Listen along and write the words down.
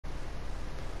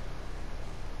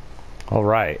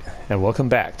Alright, and welcome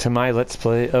back to my Let's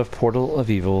Play of Portal of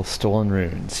Evil Stolen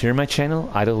Runes. Here on my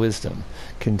channel, Idle Wisdom,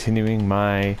 continuing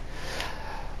my,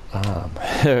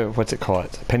 what's it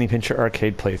called? Penny Pincher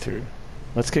Arcade playthrough.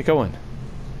 Let's get going.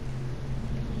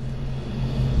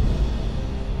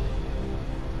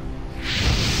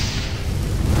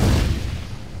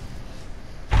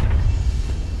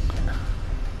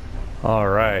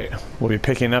 Alright, we'll be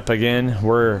picking up again.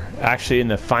 We're actually in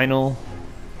the final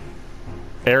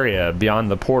area beyond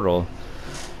the portal.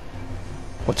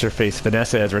 What's her face?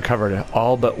 Vanessa has recovered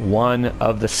all but one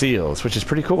of the seals, which is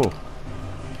pretty cool.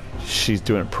 She's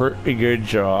doing a pretty good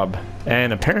job.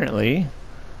 And apparently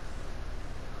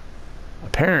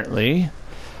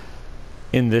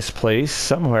in this place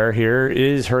somewhere here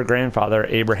is her grandfather,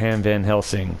 Abraham Van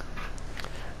Helsing.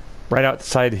 Right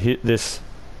outside this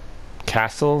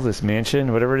castle, this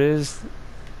mansion, whatever it is.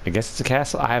 I guess it's a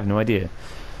castle. I have no idea.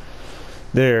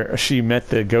 There, she met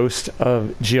the ghost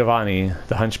of Giovanni,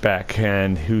 the hunchback,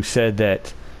 and who said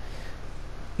that,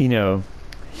 you know,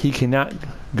 he cannot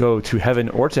go to heaven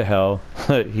or to hell.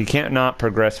 He can't not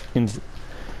progress in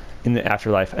the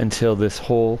afterlife until this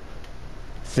whole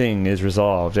thing is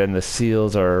resolved and the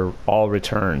seals are all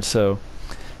returned. So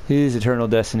his eternal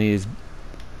destiny is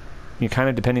kind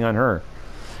of depending on her.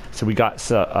 So we got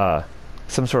some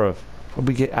sort of, what did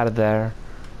we get out of there?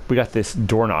 We got this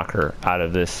door knocker out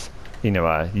of this.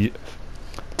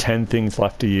 10 things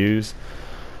left to use.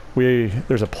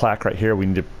 There's a plaque right here we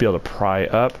need to be able to pry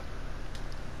up.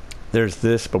 There's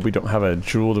this, but we don't have a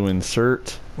jewel to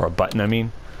insert, or a button, I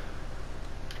mean.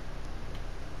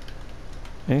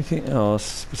 Anything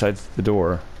else besides the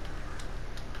door?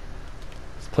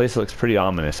 This place looks pretty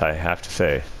ominous, I have to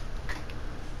say.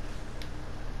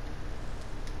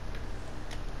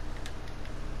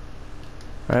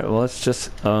 Alright, well, let's just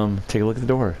take a look at the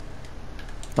door.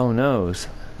 Oh no,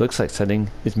 looks like something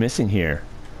is missing here.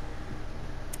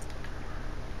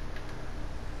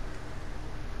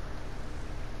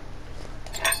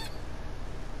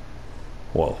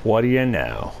 Well, what do you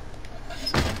know?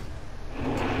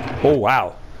 Oh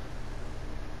wow.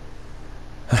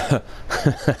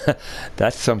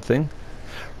 That's something.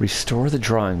 Restore the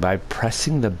drawing by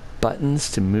pressing the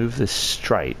buttons to move the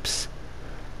stripes.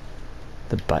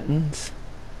 The buttons?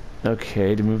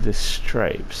 Okay, to move the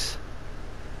stripes.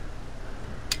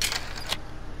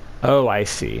 Oh, I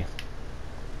see.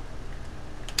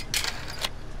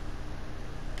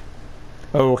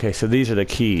 Oh, okay, so these are the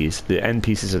keys. The end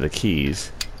pieces are the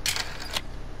keys.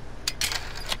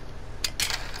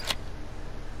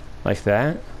 Like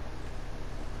that?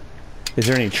 Is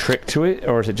there any trick to it,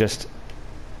 or is it just...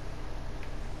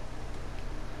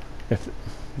 If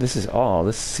this is all,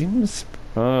 this seems...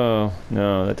 Oh,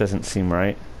 no, that doesn't seem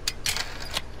right.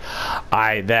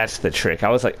 That's the trick. I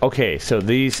was like, okay, so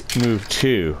these move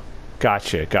too.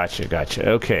 Gotcha.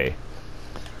 Okay.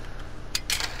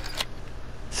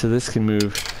 So this can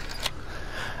move.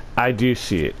 I do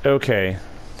see it. Okay.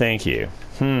 Thank you.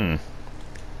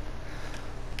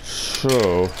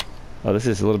 So, oh, this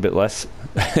is a little bit less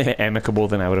amicable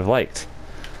than I would have liked.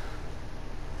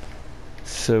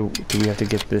 So, do we have to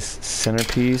get this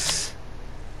centerpiece?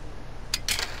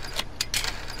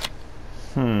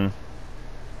 And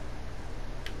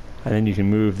then you can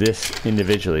move this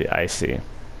individually, I see.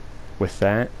 With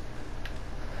that.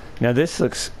 Now this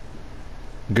looks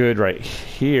good right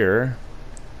here.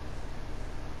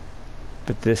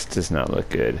 But this does not look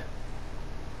good.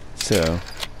 So.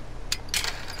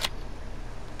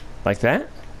 Like that?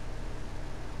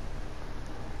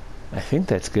 I think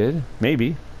that's good.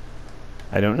 Maybe.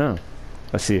 I don't know.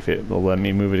 Let's see if it will let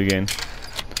me move it again.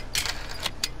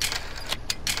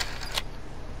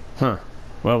 Huh.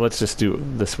 Well, let's just do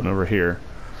this one over here.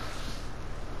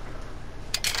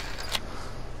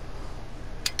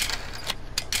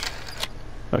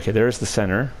 Okay, there's the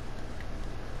center.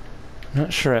 I'm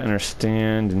not sure I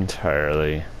understand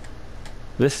entirely.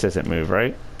 This doesn't move,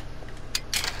 right?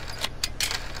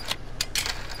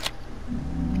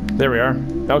 There we are.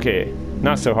 Okay,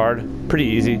 not so hard. Pretty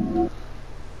easy.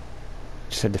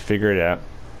 Just had to figure it out.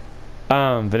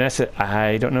 Vanessa,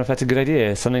 I don't know if that's a good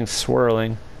idea. Something's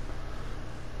swirling.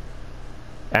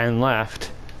 And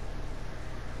left.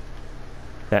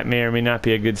 That may or may not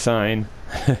be a good sign.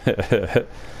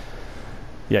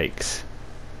 Yikes.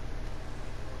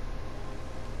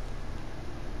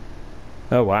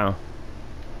 Oh wow.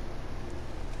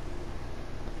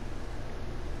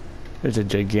 There's a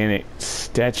gigantic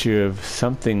statue of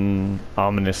something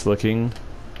ominous looking.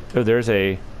 Oh, there's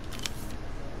a...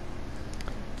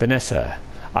 Vanessa,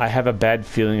 I have a bad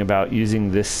feeling about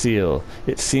using this seal.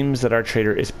 It seems that our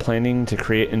traitor is planning to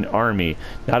create an army,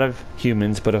 not of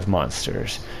humans, but of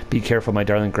monsters. Be careful, my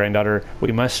darling granddaughter.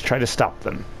 We must try to stop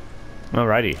them.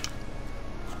 Alrighty.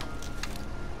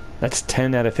 That's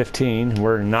 10 out of 15.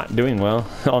 We're not doing well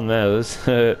on those.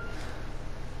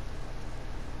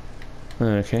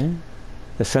 Okay.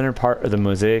 The center part of the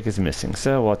mosaic is missing,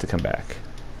 so we'll have to come back.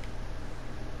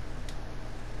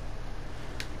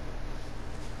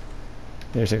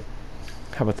 There's a...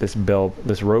 How about this bell,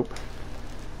 this rope?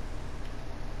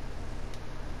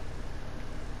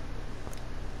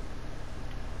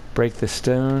 Break the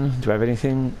stone. Do I have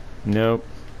anything? Nope.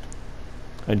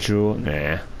 A jewel?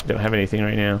 Nah. Don't have anything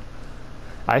right now.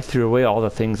 I threw away all the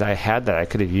things I had that I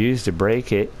could have used to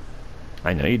break it.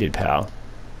 I know you did, pal.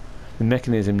 The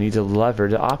mechanism needs a lever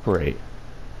to operate.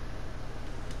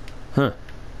 Huh.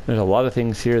 There's a lot of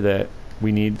things here that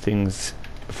we need things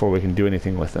before we can do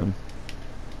anything with them.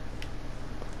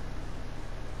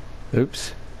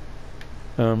 Oops.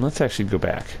 Let's actually go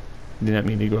back. Did not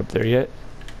mean to go up there yet.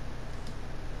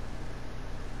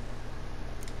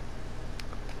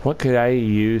 What could I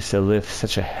use to lift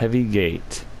such a heavy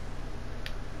gate?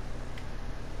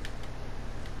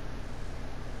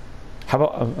 How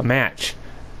about a match?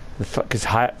 Because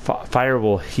fire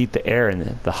will heat the air,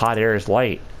 and the hot air is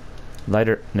light.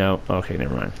 Lighter? No. Okay,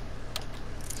 never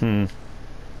mind.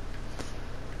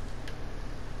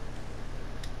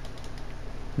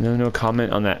 No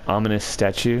comment on that ominous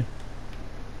statue.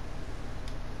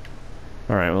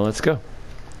 Alright, well, let's go.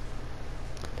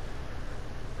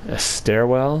 A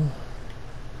stairwell.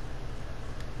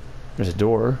 There's a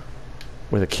door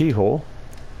with a keyhole.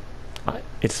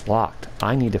 It's locked.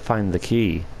 I need to find the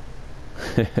key.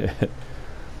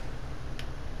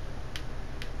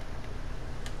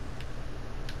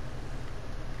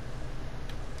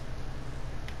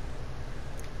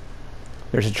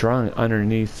 There's a drawing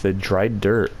underneath the dried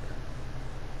dirt.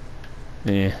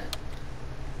 Eh.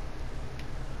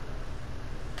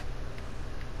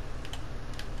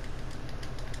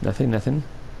 Nothing.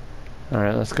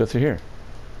 Alright, let's go through here.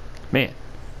 Man.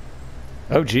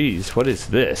 Oh geez, what is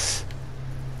this?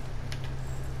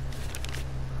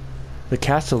 The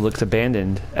castle looks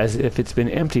abandoned, as if it's been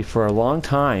empty for a long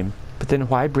time. But then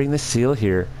why bring the seal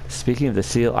here? Speaking of the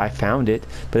seal, I found it,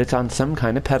 but it's on some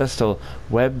kind of pedestal,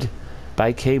 webbed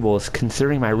by cables.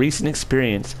 Considering my recent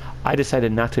experience, I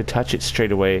decided not to touch it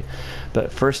straight away,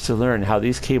 but first to learn how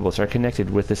these cables are connected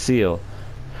with the seal.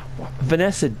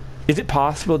 Vanessa, is it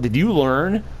possible? Did you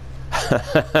learn?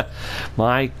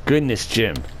 My goodness,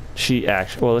 Jim. She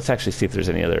actually... Well, let's actually see if there's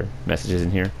any other messages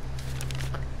in here.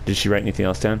 Did she write anything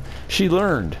else down? She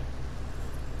learned.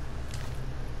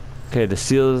 Okay, the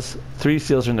seals, 3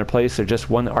 seals are in their place. There's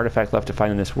just 1 artifact left to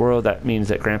find in this world. That means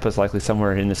that Grandpa's likely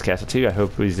somewhere in this castle too. I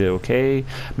hope he's okay.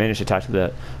 Managed to talk to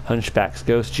the hunchback's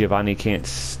ghost. Giovanni can't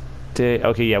stay.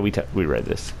 Okay, yeah, we read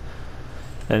this.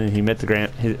 And then he met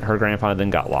her grandfather, then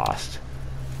got lost.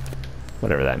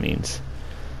 Whatever that means.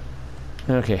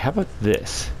 Okay, how about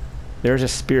this? There's a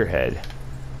spearhead.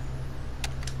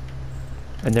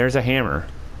 And there's a hammer.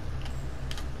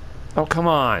 Oh, come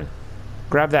on.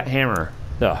 Grab that hammer.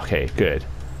 Oh, okay, good.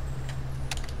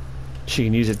 She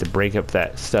can use it to break up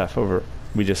that stuff over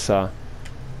we just saw.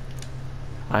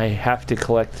 I have to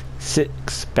collect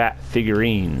 6 bat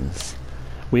figurines.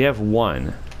 We have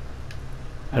 1.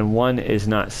 And 1 is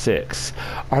not 6.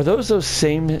 Are those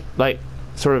same, like,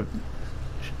 sort of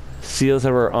seals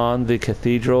that were on the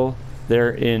cathedral there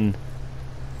in...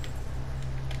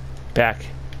 back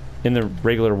in the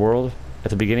regular world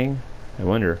at the beginning? I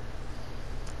wonder.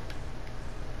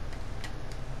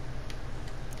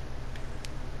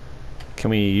 Can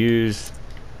we use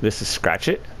this to scratch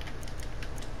it?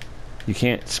 You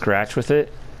can't scratch with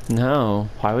it? No.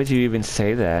 Why would you even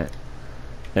say that?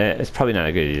 It's probably not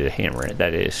a good idea to hammer it.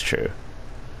 That is true.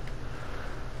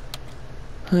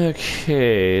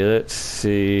 Okay, let's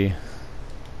see.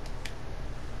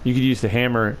 You could use the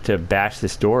hammer to bash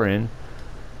this door in.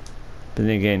 But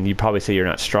then again, you probably say you're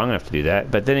not strong enough to do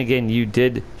that. But then again, you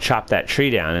did chop that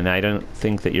tree down, and I don't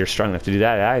think that you're strong enough to do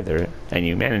that either. And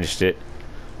you managed it.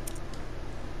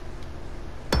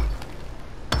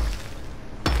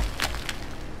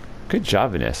 Good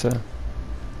job, Vanessa.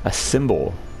 A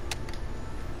symbol.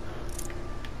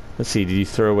 Let's see, did you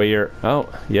throw away your... Oh,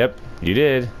 yep, you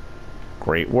did.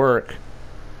 Great work.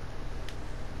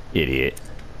 Idiot.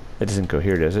 That doesn't go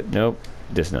here, does it? Nope,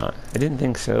 it does not. I didn't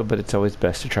think so, but it's always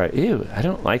best to try. Ew, I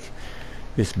don't like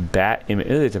this bat image.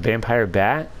 Ew, it's a vampire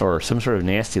bat or some sort of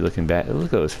nasty looking bat. Look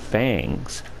at those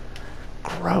fangs.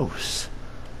 Gross.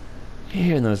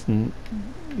 Ew, and those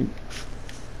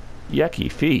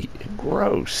yucky feet.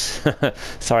 Gross.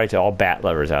 Sorry to all bat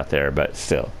lovers out there, but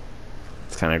still.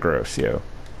 It's kind of gross, yo.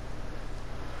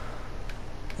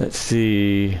 Let's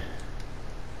see.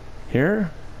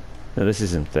 Here? No, this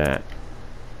isn't that.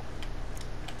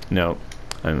 No.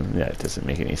 That doesn't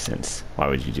make any sense. Why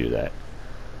would you do that?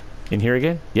 In here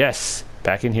again? Yes.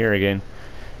 Back in here again.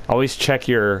 Always check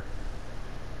your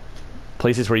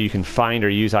places where you can find or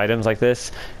use items like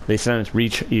this. They sometimes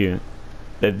reach you.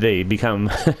 That they become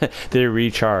they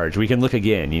recharge. We can look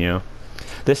again, you know.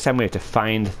 This time we have to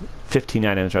find 15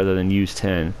 items rather than use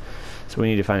 10. So we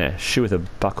need to find a shoe with a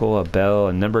buckle, a bell,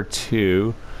 a number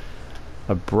 2,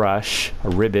 a brush, a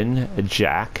ribbon, a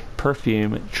jack,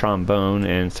 perfume, trombone,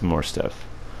 and some more stuff.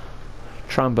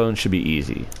 Trombone should be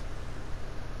easy.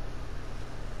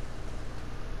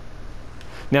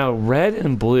 Now red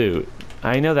and blue,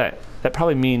 I know that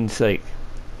probably means like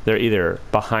they're either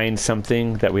behind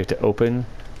something that we have to open.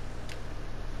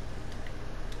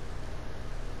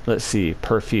 Let's see,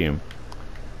 perfume.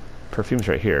 Perfume's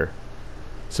right here.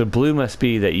 So blue must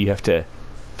be that you have to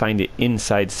find it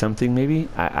inside something maybe?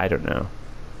 I don't know.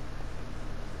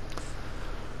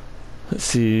 Let's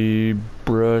see,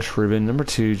 brush, ribbon, number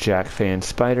 2, jack, fan,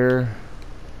 spider.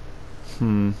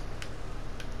 There's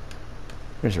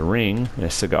a ring, and a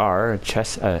cigar, a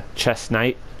chess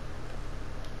knight.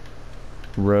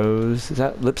 Rose. Is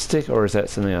that lipstick or is that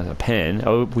something else? A pen.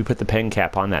 Oh, we put the pen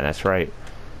cap on that. That's right.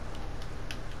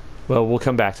 Well, we'll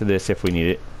come back to this if we need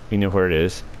it. We know where it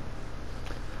is.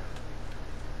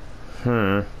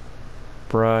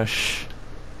 Brush.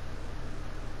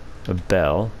 A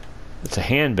bell. It's a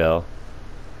handbell.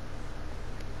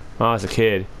 When I was a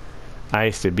kid, I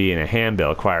used to be in a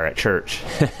handbell choir at church.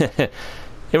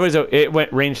 It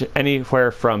went ranged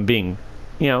anywhere from being,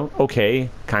 you know, okay,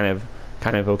 kind of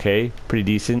okay, pretty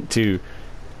decent, to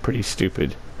pretty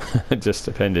stupid. It just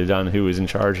depended on who was in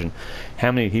charge and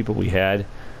how many people we had.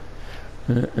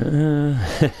 It's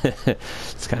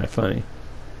kind of funny.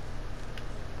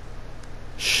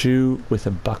 Shoe with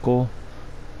a buckle.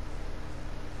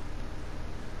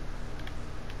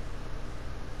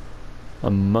 A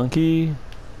monkey.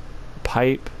 A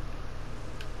pipe.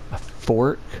 A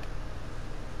fork.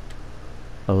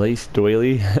 A lace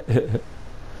doily. A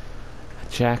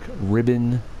jack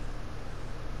ribbon.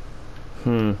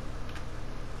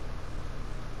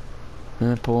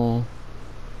 Apple.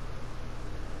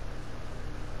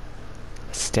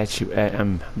 A statuette.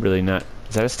 I'm really not.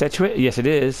 Is that a statuette? Yes, it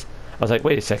is. I was like,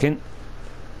 wait a second.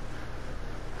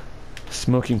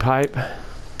 Smoking pipe.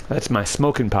 That's my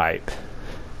smoking pipe.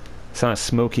 It's not a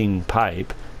smoking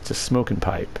pipe. It's a smoking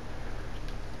pipe.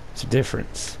 It's a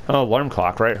difference. Oh, alarm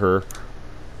clock right here.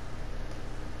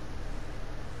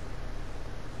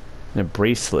 And a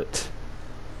bracelet.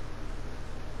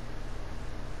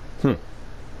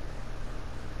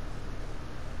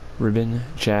 Ribbon,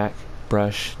 jack,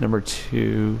 brush, number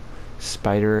 2,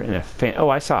 spider, and a fan. Oh,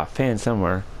 I saw a fan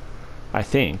somewhere. I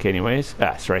think, anyways.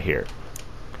 Ah, it's right here.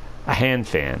 A hand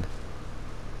fan.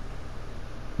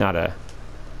 Not a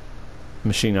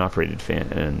machine-operated fan.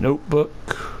 And a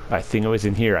notebook. I think it was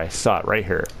in here. I saw it right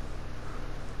here.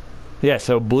 Yeah,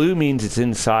 so blue means it's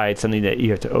inside something that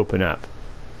you have to open up.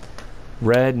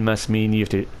 Red must mean you have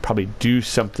to probably do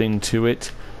something to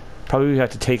it. Probably have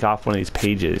to take off one of these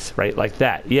pages, right? Like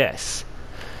that. Yes.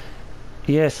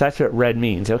 Yes, that's what red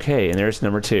means. Okay, and there's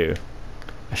number 2.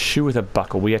 A shoe with a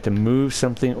buckle. We have to move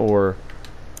something or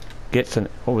get some...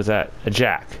 What was that? A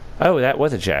jack. Oh, that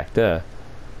was a jack. Duh.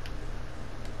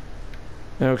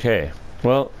 Okay.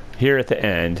 Well, here at the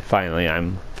end, finally,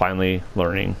 I'm finally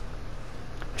learning.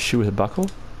 A shoe with a buckle?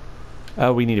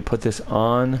 Oh, we need to put this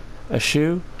on a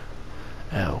shoe?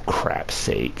 Oh, crap's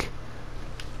sake.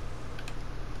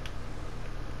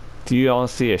 Do you all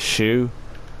see a shoe?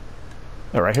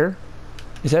 Oh, right here?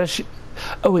 Is that a shoe?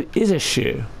 Oh, it is a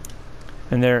shoe.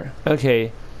 And there,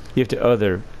 okay, you have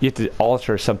to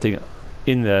alter something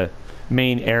in the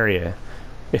main area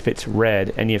if it's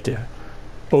red, and you have to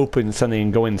open something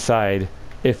and go inside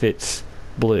if it's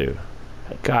blue.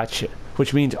 Gotcha.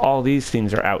 Which means all these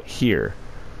things are out here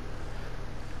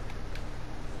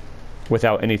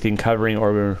without anything covering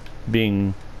or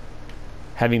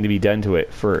having to be done to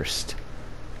it first.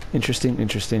 Interesting,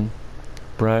 interesting.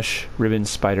 Brush, ribbon,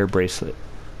 spider, bracelet.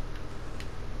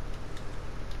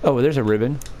 Oh, there's a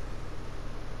ribbon.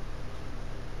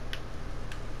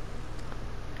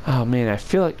 Oh man, I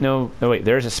feel like no wait,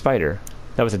 there's a spider.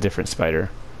 That was a different spider.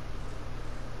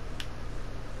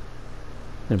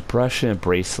 A brush and a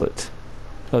bracelet.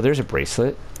 Oh, there's a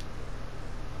bracelet.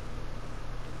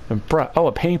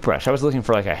 A paintbrush. I was looking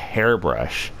for like a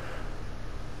hairbrush.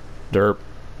 Derp.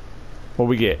 What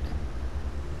we get?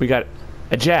 We got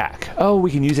A jack. Oh, we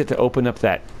can use it to open up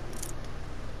that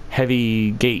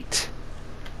heavy gate.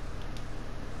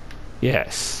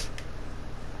 Yes.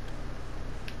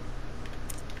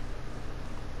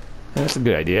 That's a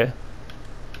good idea.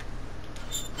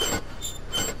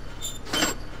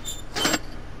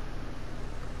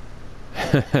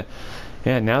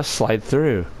 Yeah, now slide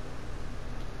through.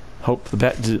 Hope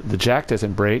the jack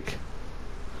doesn't break.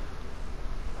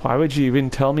 Why would you even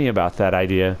tell me about that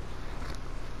idea?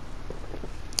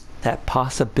 That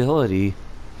possibility.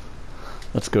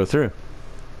 Let's go through.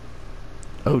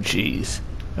 Oh, jeez.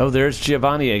 Oh, there's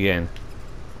Giovanni again.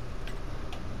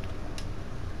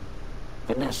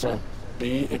 Vanessa,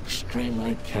 be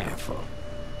extremely careful.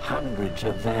 Hundreds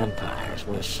of vampires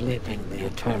were sleeping the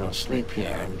eternal sleep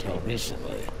here until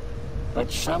recently.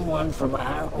 But someone from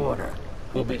our order,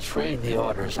 who betrayed the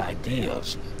order's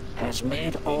ideals, has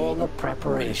made all the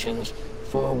preparations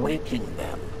for waking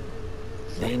them.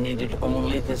 They needed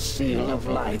only the seal of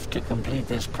life to complete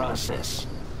this process,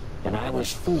 and I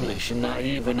was foolish and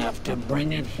naive enough to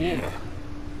bring it here.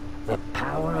 The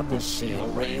power of the seal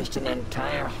raised an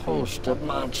entire host of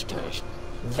monsters.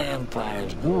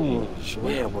 Vampires, ghouls,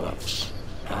 werewolves.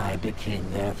 I became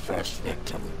their first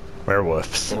victim.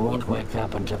 Werewolves. They won't wake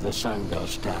up until the sun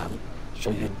goes down,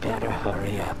 so you'd better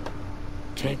hurry up.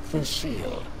 Take the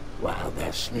seal while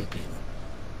they're sleeping.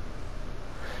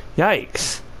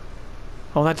 Yikes.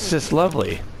 Oh, that's just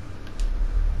lovely.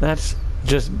 That's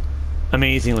just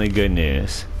amazingly good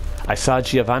news. I saw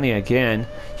Giovanni again.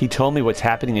 He told me what's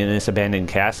happening in this abandoned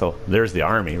castle. There's the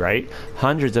army, right?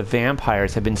 Hundreds of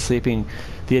vampires have been sleeping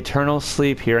the eternal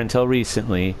sleep here until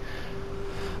recently.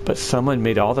 But someone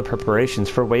made all the preparations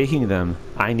for waking them.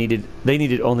 They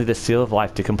needed only the seal of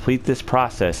life to complete this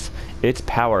process. Its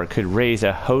power could raise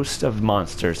a host of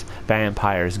monsters,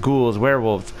 vampires, ghouls,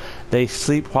 werewolves. They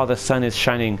sleep while the sun is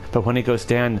shining, but when it goes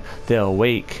down, they'll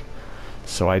wake.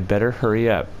 So I'd better hurry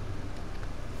up.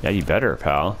 Yeah, you better,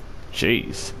 pal.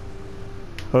 Jeez.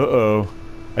 Uh-oh.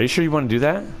 Are you sure you want to do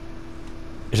that?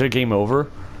 Is there game over?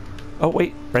 Oh,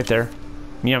 wait. Right there.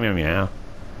 Meow, meow, meow.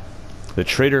 The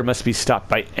traitor must be stopped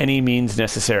by any means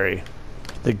necessary.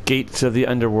 The gates of the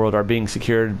underworld are being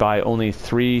secured by only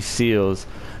 3 seals.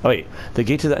 Oh, wait. The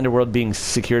gates of the underworld being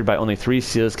secured by only 3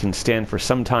 seals can stand for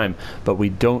some time, but we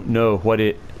don't know what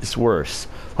is worse.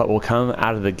 What will come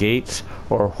out of the gates,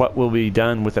 or what will be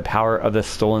done with the power of the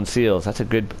stolen seals. That's a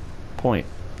good point.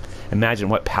 Imagine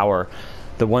what power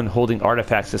the one holding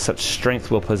artifacts of such strength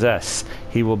will possess.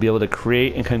 He will be able to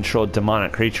create and control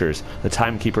demonic creatures. The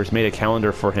Timekeepers made a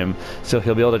calendar for him, so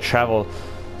he'll be able to travel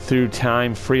through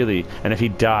time freely, and if he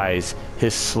dies,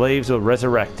 his slaves will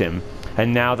resurrect him.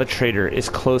 And now the traitor is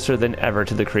closer than ever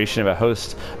to the creation of a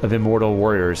host of immortal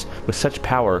warriors. With such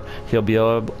power, he'll be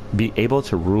able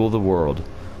to rule the world.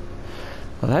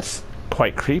 Well, that's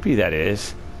quite creepy, that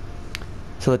is.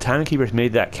 So the Timekeepers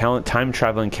made that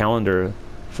time-traveling calendar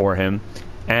for him,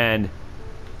 and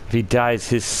if he dies,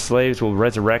 his slaves will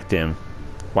resurrect him.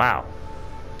 Wow.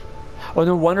 Oh,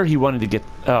 no wonder he wanted to get...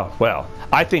 Oh, well,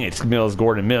 I think it's Mills,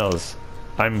 Gordon Mills.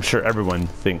 I'm sure everyone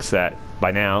thinks that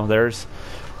by now.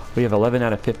 We have 11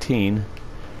 out of 15.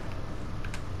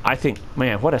 I think,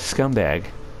 man, what a scumbag.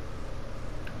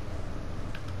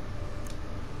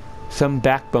 Some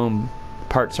backbone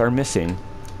parts are missing.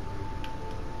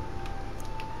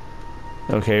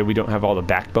 Okay, we don't have all the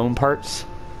backbone parts.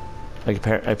 Like,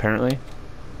 apparently.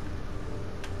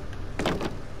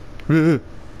 Why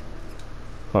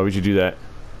would you do that?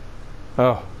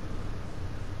 Oh.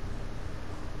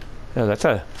 Yeah, that's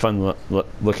a fun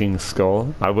looking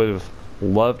skull. I would have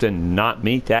loved to not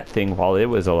meet that thing while it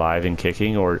was alive and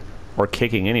kicking, or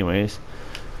kicking anyways.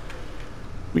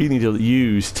 We need to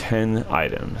use 10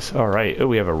 items. Alright. Oh,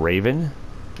 we have a raven.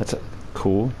 That's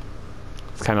cool.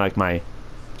 It's kind of like my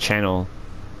channel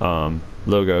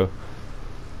logo.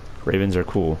 Ravens are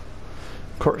cool.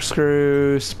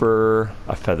 Corkscrew, spur,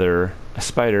 a feather, a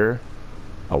spider,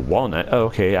 a walnut. Oh,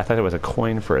 okay. I thought it was a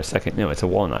coin for a second. No, it's a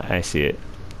walnut. I see it.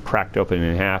 Cracked open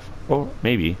in half. Oh,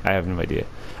 maybe. I have no idea.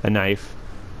 A knife.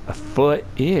 A foot.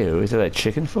 Ew. Is that a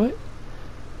chicken foot?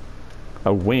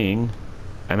 A wing.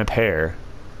 And a pear.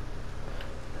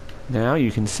 Now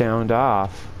you can sound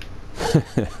off.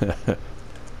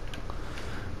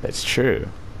 That's true.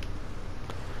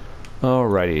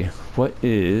 Alrighty. What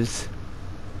is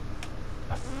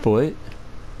a foot?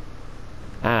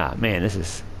 Ah, man,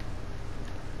 it's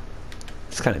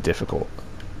kind of difficult.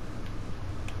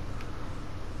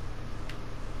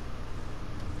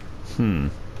 No.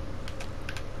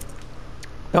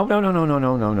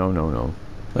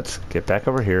 Let's get back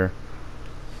over here.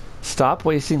 Stop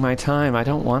wasting my time. I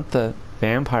don't want the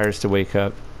vampires to wake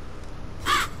up.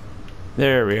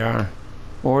 There we are.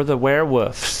 Or the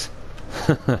werewolves.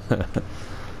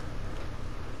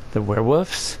 The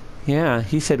werewolves? Yeah,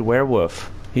 he said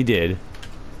werewolf. He did.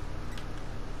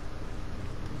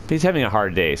 He's having a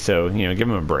hard day, so, you know, give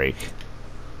him a break.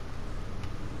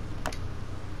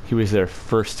 He was their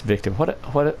first victim.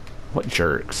 What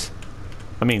jerks?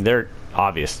 I mean, they're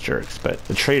obvious jerks, but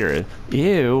the traitor,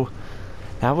 ew,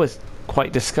 that was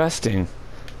quite disgusting.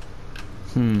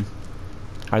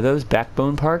 Are those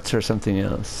backbone parts or something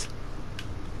else?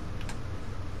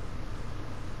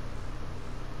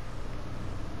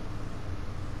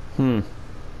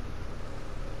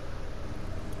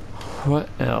 What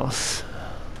else?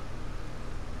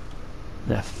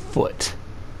 The foot.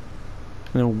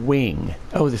 And a wing.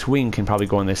 Oh, this wing can probably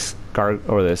go on this guard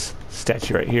or this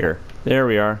statue right here. There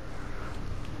we are.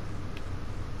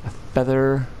 A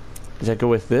feather. Does that go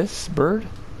with this bird?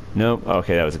 Nope.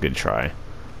 Okay, that was a good try.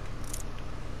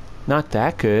 Not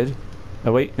that good.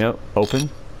 Oh wait, no. Open.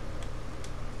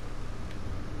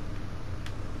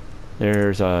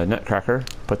 There's a nutcracker.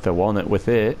 Put the walnut with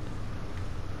it.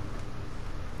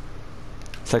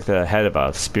 It's like the head of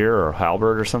a spear or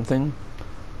halberd or something.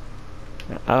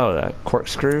 Oh, that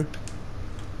corkscrew.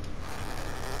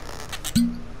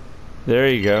 There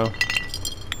you go.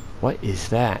 What is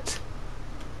that?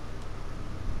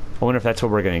 I wonder if that's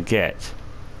what we're gonna get.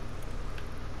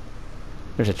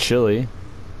 There's a chili.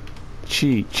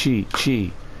 Chi.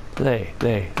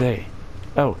 They.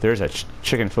 Oh, there's a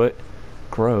chicken foot.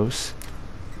 Gross.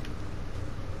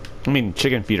 I mean,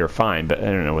 chicken feet are fine, but I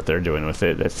don't know what they're doing with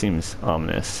it. That seems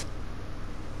ominous.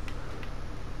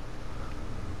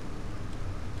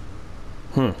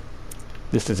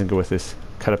 This doesn't go with this.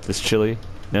 Cut up this chili.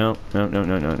 No. And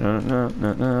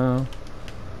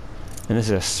this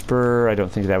is a spur. I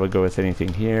don't think that would go with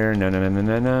anything here.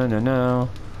 No.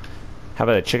 How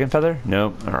about a chicken feather?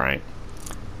 Nope. Alright.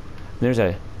 There's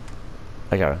a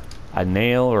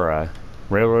nail or a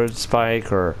railroad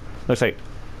spike, or looks like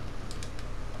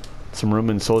some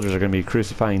Roman soldiers are going to be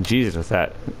crucifying Jesus with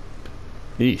that.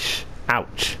 Eesh.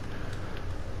 Ouch.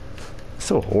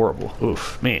 So horrible.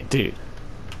 Oof. Man, dude.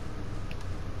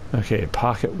 Okay,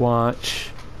 pocket watch.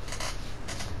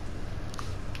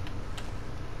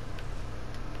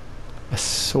 A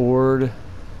sword.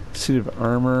 Suit of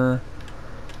armor.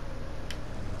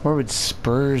 Where would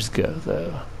spurs go,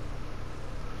 though?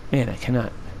 Man, I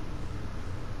cannot.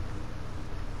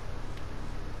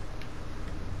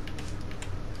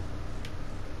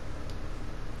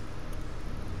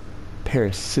 Pair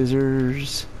of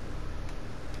scissors.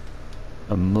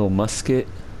 A little musket.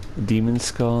 A demon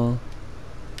skull.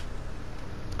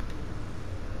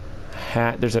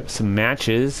 Hat. There's some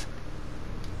matches.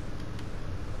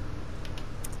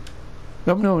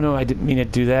 No, I didn't mean to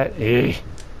do that. Eh.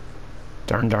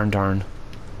 Darn.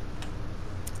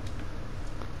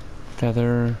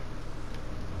 Feather.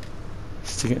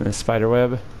 Stick it in the spider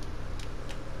web.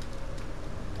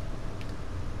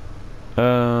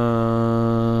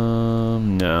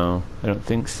 No, I don't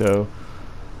think so.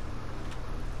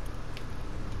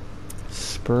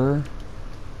 Spur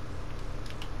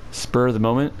of the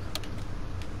moment.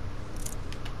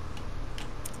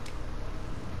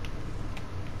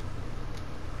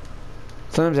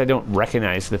 Sometimes I don't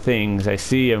recognize the things. I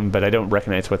see them, but I don't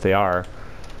recognize what they are.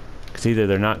 Because either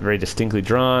they're not very distinctly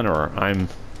drawn, or I'm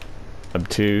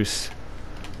obtuse.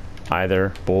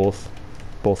 Either. Both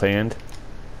and.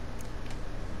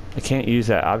 I can't use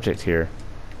that object here.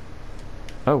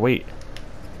 Oh, wait.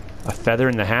 A feather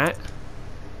in the hat?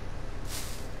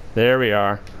 There we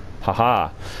are. Haha.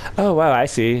 Oh, wow, I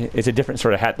see. It's a different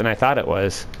sort of hat than I thought it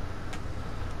was.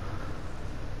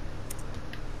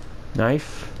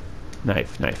 Knife.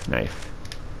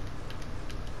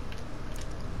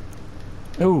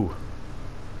 Ooh.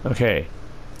 Okay.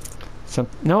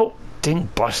 No. Dang,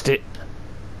 bust it.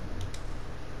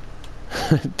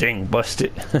 Dang, bust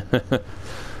it.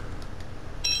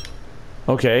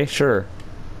 Okay, sure.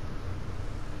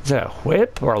 Is that a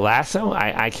whip or a lasso?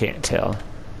 I can't tell.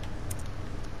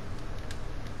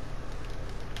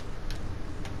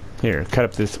 Here, cut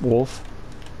up this wolf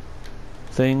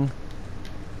thing.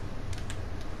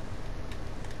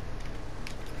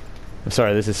 I'm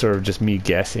sorry, this is sort of just me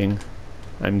guessing.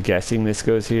 I'm guessing this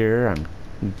goes here. I'm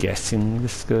guessing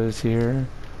this goes here.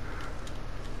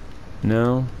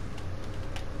 No?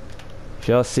 If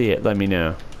y'all see it, let me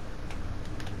know.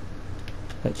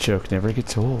 That joke never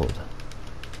gets old.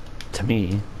 To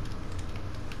me.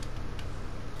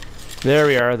 There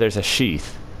we are. There's a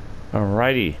sheath.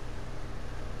 Alrighty.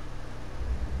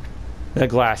 The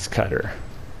glass cutter.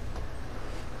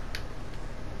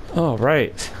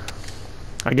 Alright.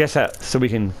 I guess that so we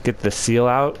can get the seal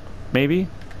out, maybe?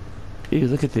 Ew,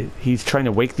 look at he's trying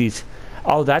to wake these.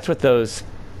 Oh, that's what those.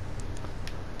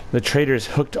 The traitors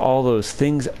hooked all those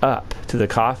things up to the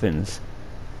coffins.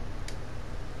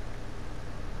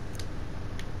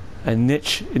 A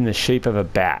niche in the shape of a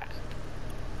bat.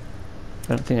 I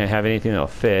don't think I have anything that'll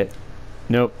fit.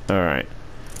 Nope. Alright.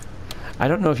 I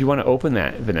don't know if you want to open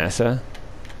that, Vanessa.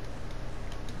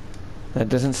 That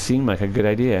doesn't seem like a good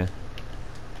idea.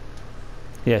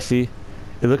 Yeah, see?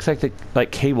 It looks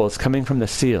like cables coming from the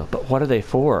seal, but what are they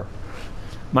for?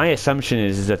 My assumption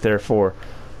is that they're for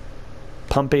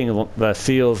pumping the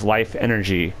seal's life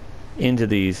energy into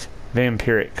these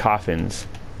vampiric coffins.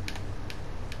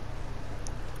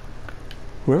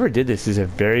 Whoever did this is a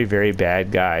very, very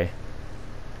bad guy.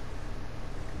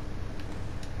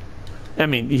 I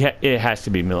mean, it has to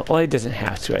be Mills. Well, it doesn't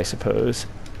have to, I suppose.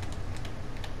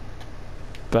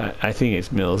 But I think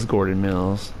it's Mills, Gordon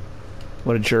Mills.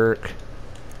 What a jerk.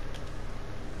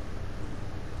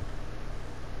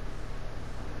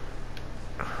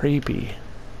 Creepy.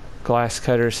 Glass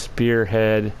cutter,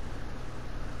 spearhead.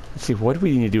 Let's see, what do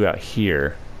we need to do out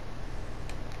here?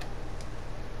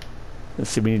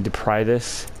 Let's see, we need to pry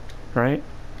this, right?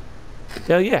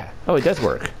 Oh, yeah. Oh, it does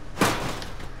work.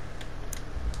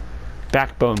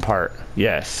 Backbone part.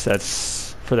 Yes,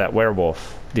 that's for that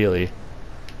werewolf dealie.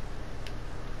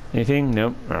 Anything?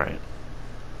 Nope. Alright.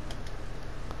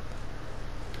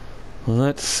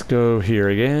 Let's go here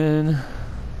again.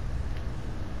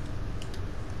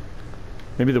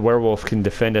 Maybe the werewolf can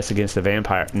defend us against the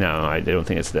vampire. No, I don't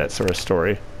think it's that sort of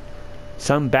story.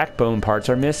 Some backbone parts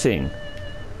are missing.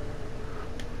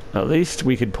 At least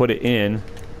we could put it in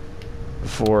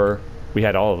before we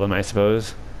had all of them, I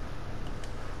suppose.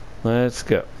 Let's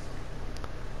go.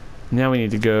 Now we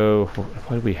need to go...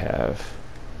 What do we have?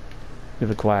 We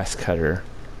have a glass cutter.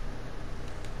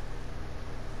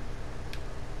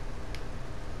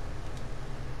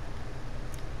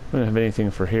 We don't have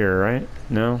anything for here, right?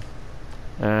 No?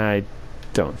 I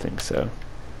don't think so.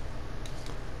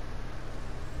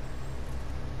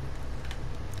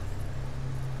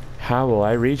 How will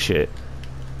I reach it?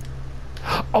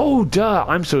 Oh, duh!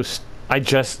 I'm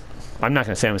not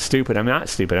gonna say I'm stupid. I'm not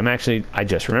stupid. I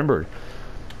just remembered.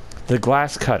 The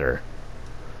glass cutter.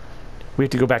 We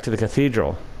have to go back to the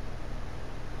cathedral.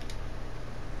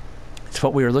 It's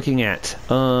what we were looking at.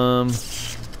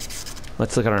 Let's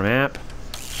look at our map.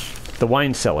 The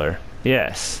wine cellar.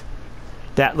 Yes.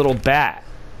 That little bat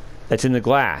that's in the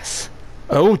glass.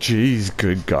 Oh, jeez.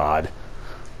 Good God.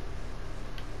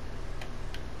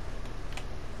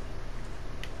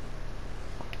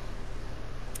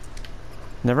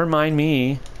 Never mind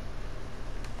me.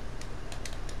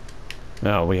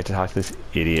 Oh, we have to talk to this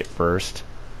idiot first.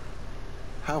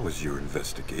 How is your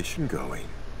investigation going?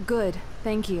 Good,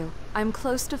 thank you. I'm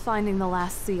close to finding the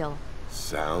last seal.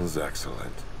 Sounds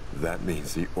excellent. That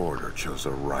means the Order chose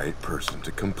the right person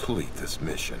to complete this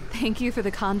mission. Thank you for the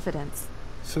confidence.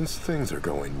 Since things are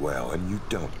going well and you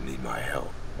don't need my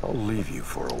help, I'll leave you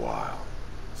for a while.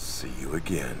 See you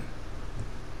again.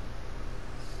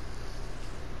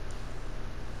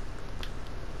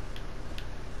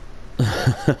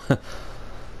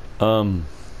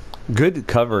 Good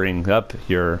covering up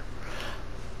your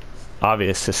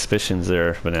obvious suspicions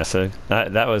there, Vanessa.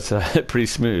 That was pretty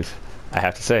smooth, I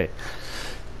have to say.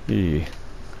 Yeah.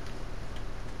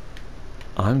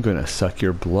 I'm gonna suck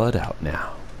your blood out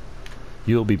now.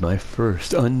 You'll be my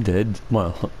first undead...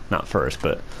 Well, not first,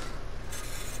 but...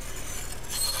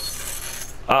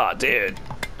 Ah, dude.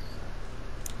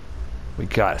 We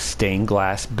got a stained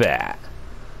glass bat.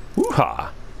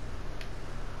 Woo-ha!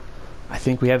 I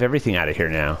think we have everything out of here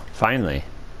now. Finally.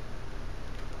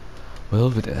 Well,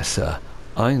 Vanessa,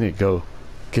 I'm gonna go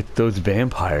get those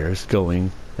vampires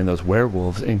going and those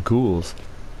werewolves and ghouls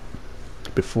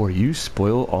before you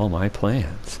spoil all my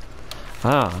plans.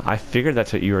 Ah, I figured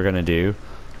that's what you were gonna do.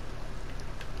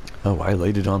 Oh, I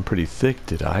laid it on pretty thick,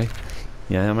 did I?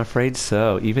 Yeah, I'm afraid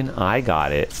so. Even I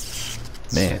got it.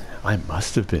 Man, I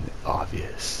must have been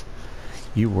obvious.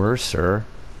 You were, sir.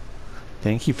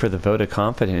 Thank you for the vote of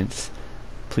confidence.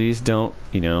 Please don't,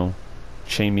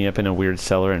 chain me up in a weird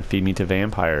cellar and feed me to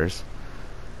vampires.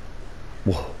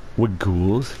 Whoa, would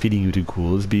feeding you to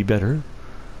ghouls be better?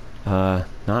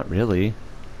 Not really.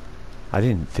 I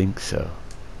didn't think so.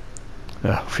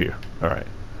 Oh, phew. Alright.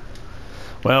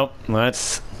 Well,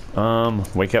 let's,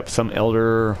 wake up some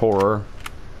elder horror.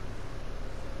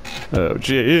 Oh,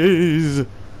 jeez.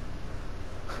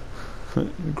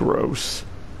 Gross.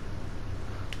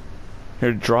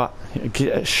 Here,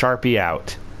 get a Sharpie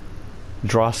out.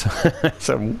 Draw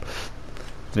some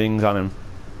things on him.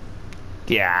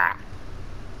 Yeah.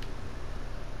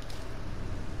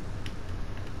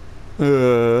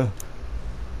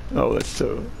 Oh, that's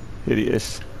so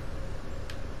hideous.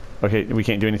 Okay, we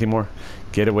can't do anything more.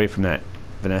 Get away from that,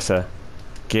 Vanessa.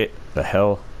 Get the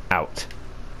hell out.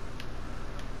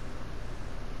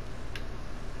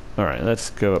 Alright,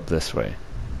 let's go up this way.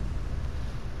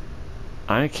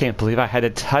 I can't believe I had to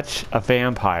touch a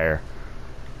vampire.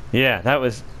 Yeah, that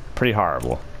was pretty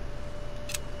horrible.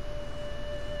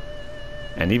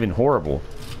 And even horrible.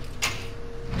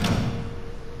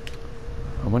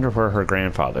 I wonder where her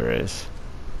grandfather is.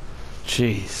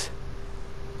 Jeez.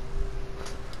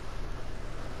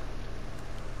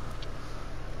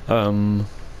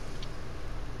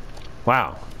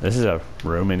 Wow, this is a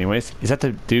room anyways. Is that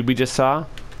the dude we just saw?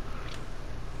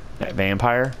 That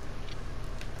vampire?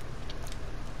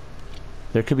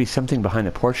 There could be something behind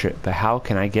the portrait, but how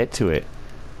can I get to it?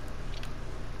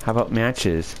 How about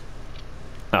matches?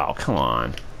 Oh, come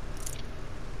on.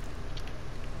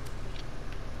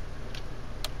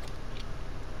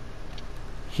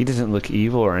 He doesn't look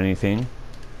evil or anything.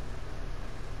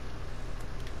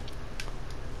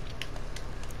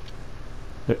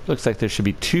 It looks like there should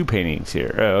be two paintings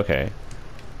here. Oh, okay.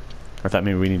 I thought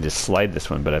maybe we need to slide this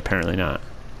one, but apparently not.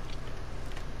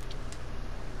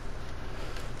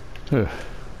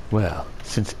 Well,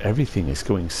 since everything is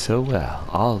going so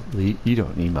well, you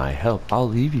don't need my help. I'll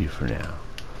leave you for now.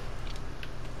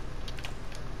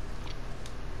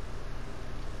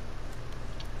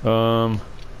 Oh,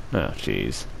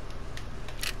 jeez.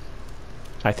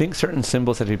 I think certain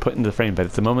symbols have to be put into the frame, but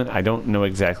at the moment I don't know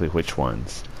exactly which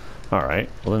ones. Alright,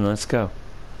 well then let's go.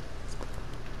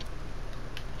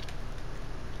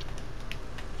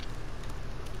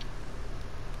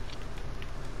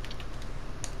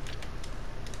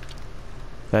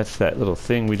 That's that little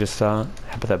thing we just saw.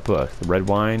 How about that book? The red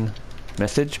wine?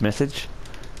 Message?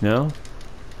 No?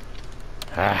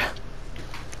 Ah.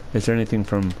 Is there anything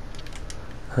from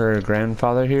her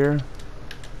grandfather here?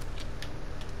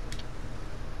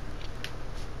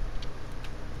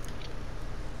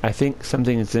 I think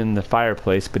something is in the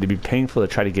fireplace, but it'd be painful to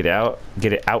try to get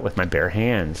it out with my bare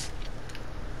hands.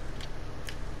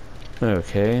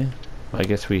 Okay. Well, I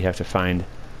guess we have to find...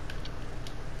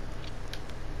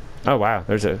 Oh wow,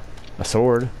 there's a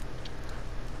sword.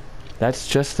 That's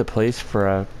just the place for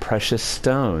a precious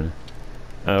stone.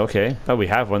 Oh, okay. Oh, we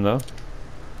have one though.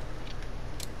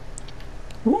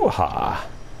 Woo-ha!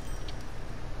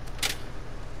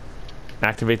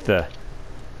 Activate the...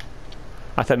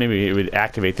 I thought maybe it would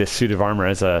activate this suit of armor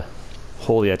as a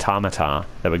holy automata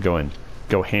that would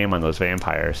go ham on those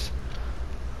vampires.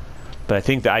 But I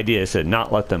think the idea is to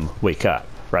not let them wake up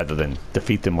rather than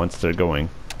defeat them once they're going.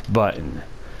 Button.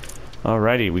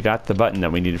 Alrighty, we got the button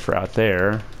that we needed for out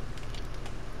there.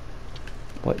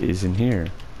 What is in here?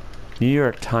 New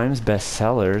York Times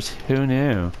bestsellers. Who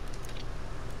knew?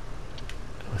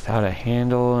 Without a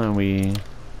handle, and we...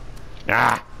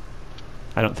 Ah!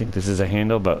 I don't think this is a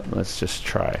handle, but let's just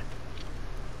try.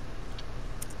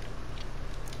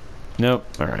 Nope.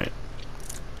 Alright.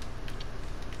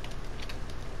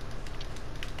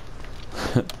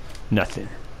 Nothing.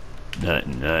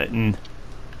 Nothing.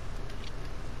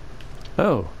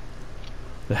 Oh.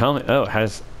 The helmet. Oh, it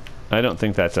has... I don't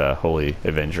think that's a Holy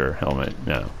Avenger helmet.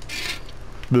 No.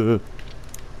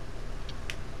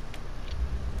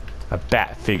 A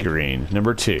bat figurine.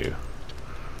 Number 2.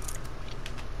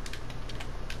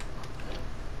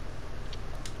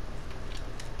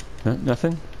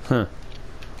 Nothing? Huh.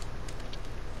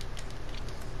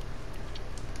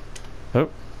 Oh.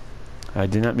 I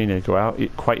did not mean to go out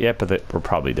quite yet, but we're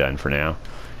probably done for now.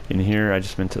 In here, I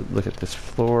just meant to look at this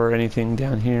floor. Anything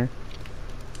down here?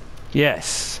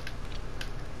 Yes.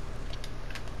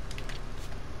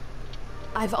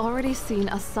 I've already seen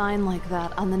a sign like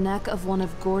that on the neck of one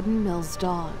of Gordon Mill's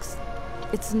dogs.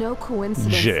 It's no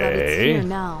coincidence that it's here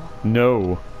now.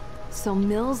 No. So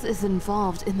Mills is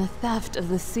involved in the theft of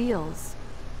the seals.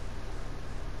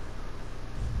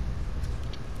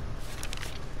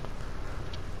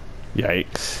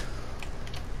 Yikes.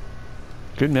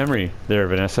 Good memory there,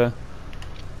 Vanessa.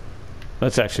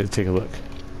 Let's actually take a look.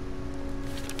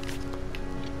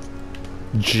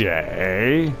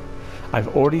 Jay?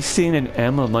 I've already seen an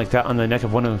emblem like that on the neck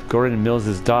of one of Gordon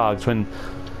Mills's dogs when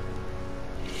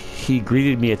he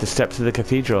greeted me at the steps of the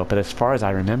cathedral, but as far as I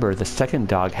remember, the second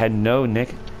dog had no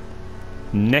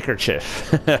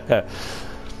neckerchief.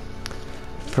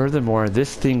 Furthermore,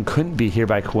 this thing couldn't be here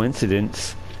by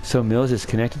coincidence, so Mills is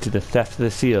connected to the theft of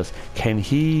the seals. Can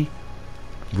he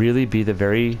really be the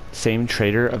very same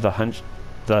traitor of the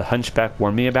hunchback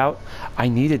warned me about? I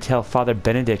need to tell Father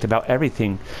Benedict about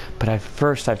everything, but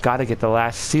first I've got to get the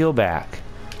last seal back.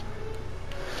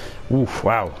 Oof,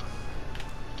 wow.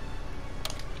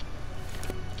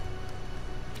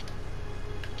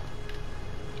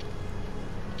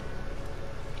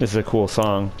 This is a cool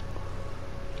song.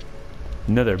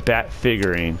 Another bat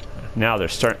figurine. Now they're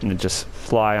starting to just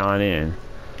fly on in.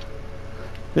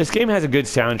 This game has a good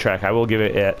soundtrack. I will give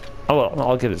it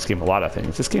I'll give this game a lot of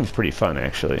things. This game's pretty fun,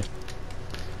 actually.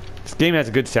 This game has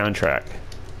a good soundtrack.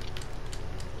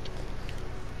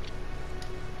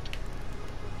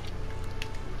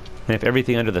 And if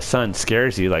everything under the sun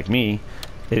scares you like me,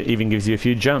 it even gives you a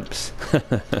few jumps.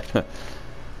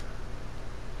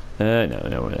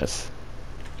 No one else.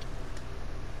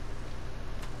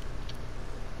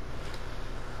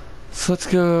 So let's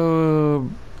go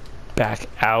back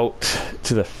out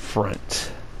to the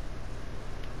front.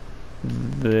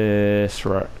 This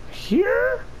right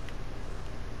here?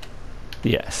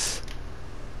 Yes.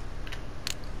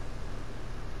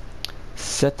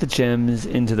 Set the gems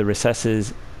into the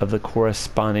recesses of the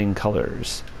corresponding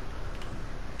colors.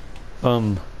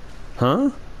 Huh?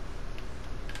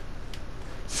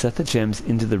 Set the gems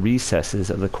into the recesses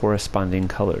of the corresponding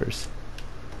colors.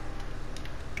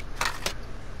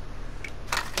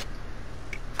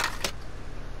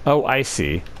 Oh, I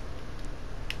see.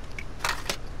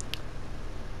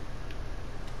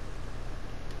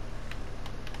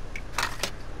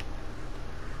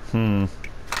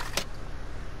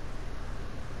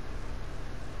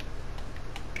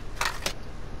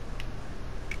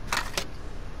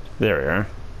 There we are.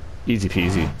 Easy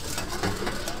peasy.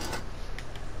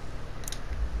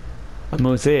 A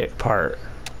mosaic part.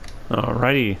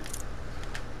 Alrighty.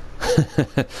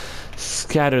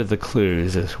 Scatter the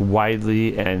clues as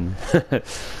widely and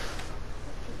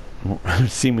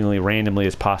seemingly randomly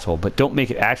as possible, but don't make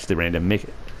it actually random. Make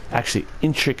it actually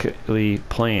intricately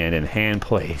planned and hand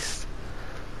placed.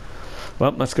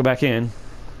 Well, let's go back in.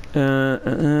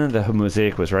 The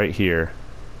mosaic was right here.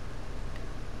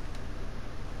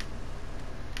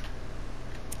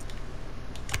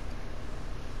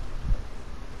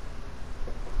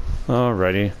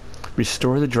 Alrighty.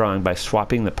 Restore the drawing by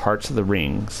swapping the parts of the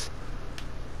rings.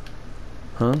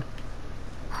 Huh?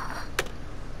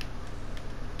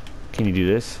 Can you do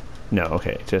this? No,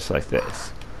 okay, just like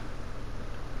this.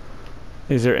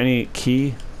 Is there any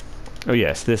key? Oh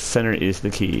yes, this center is the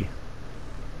key.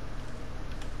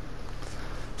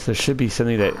 So there should be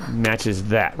something that matches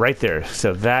that right there.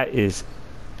 So that is...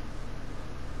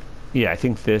 Yeah, I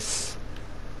think this...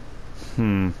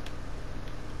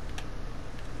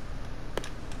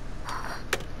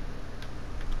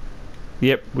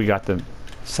 Yep, we got the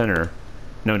center.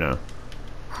 No.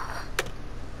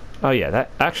 Oh yeah,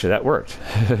 that worked.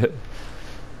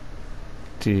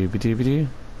 Dooby-dooby-doo.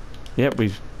 Yep,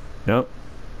 nope.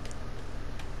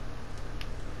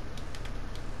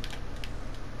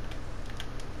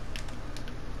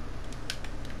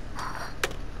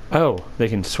 Oh, they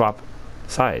can swap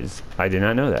sides. I did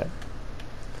not know that.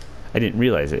 I didn't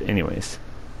realize it anyways.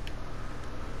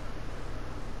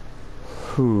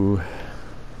 Whew.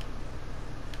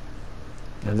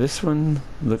 Now this one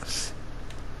looks...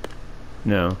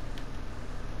 No.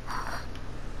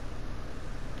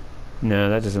 No,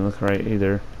 that doesn't look right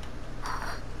either.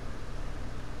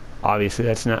 Obviously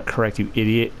that's not correct, you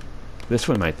idiot. This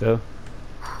one might though.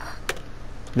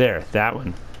 There, that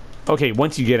one. Okay,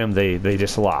 once you get them, they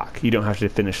just lock. You don't have to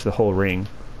finish the whole ring.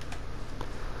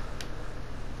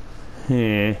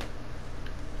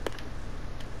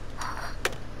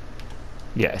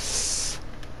 Yes.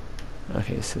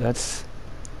 Okay, so that's...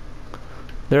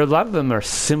 There are a lot of them are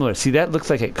similar. See, that looks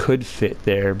like it could fit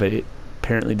there, but it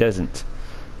apparently doesn't.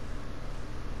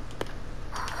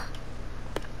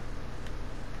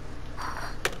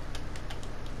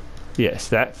 Yes,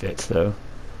 that fits though.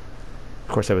 Of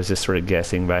course, I was just sort of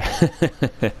guessing by...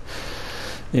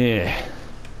 Yeah.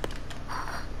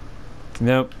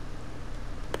 Nope.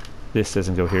 This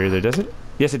doesn't go here either, does it?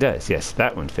 Yes, it does. Yes,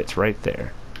 that one fits right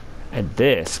there. And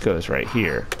this goes right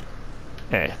here.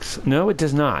 X. No, it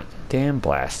does not. Damn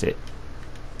blast it.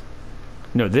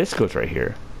 No, this goes right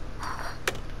here.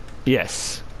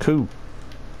 Yes. Cool.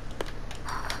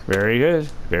 Very good.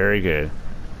 Very good.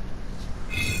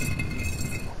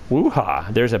 Woo-ha.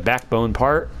 There's a backbone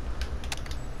part.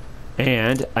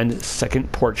 And a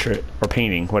second portrait. Or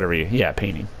painting. Whatever you... Yeah,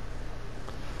 painting.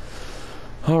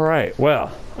 Alright.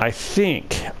 Well, I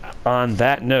think on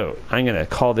that note, I'm going to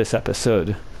call this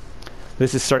episode...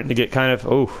 This is starting to get kind of,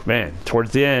 oh man,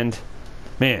 towards the end.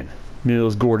 Man,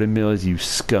 Gordon Mills, you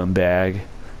scumbag.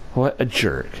 What a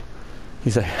jerk.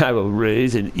 He's like, I will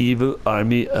raise an evil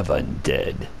army of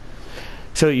undead.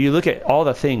 So you look at all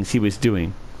the things he was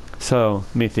doing. So,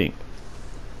 let me think.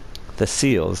 The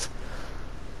seals.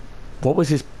 What was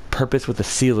his purpose with the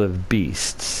seal of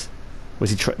beasts?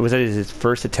 Was that his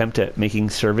first attempt at making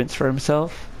servants for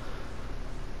himself?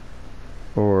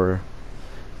 Or...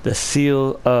 the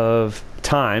seal of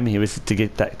time. He was to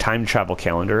get that time travel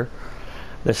calendar.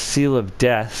 The seal of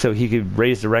death, so he could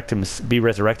be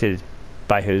resurrected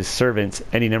by his servants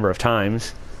any number of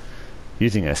times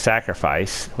using a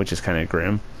sacrifice, which is kind of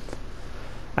grim.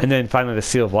 And then finally the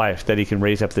seal of life, that he can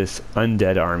raise up this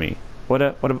undead army. What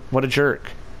a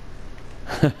jerk.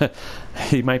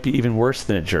 He might be even worse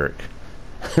than a jerk.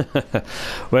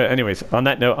 Well, anyways, on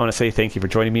that note, I want to say thank you for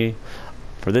joining me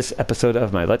for this episode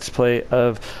of my Let's Play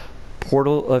of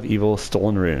Portal of Evil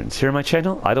Stolen Runes here on my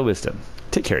channel, Idle Wisdom.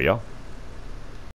 Take care, y'all.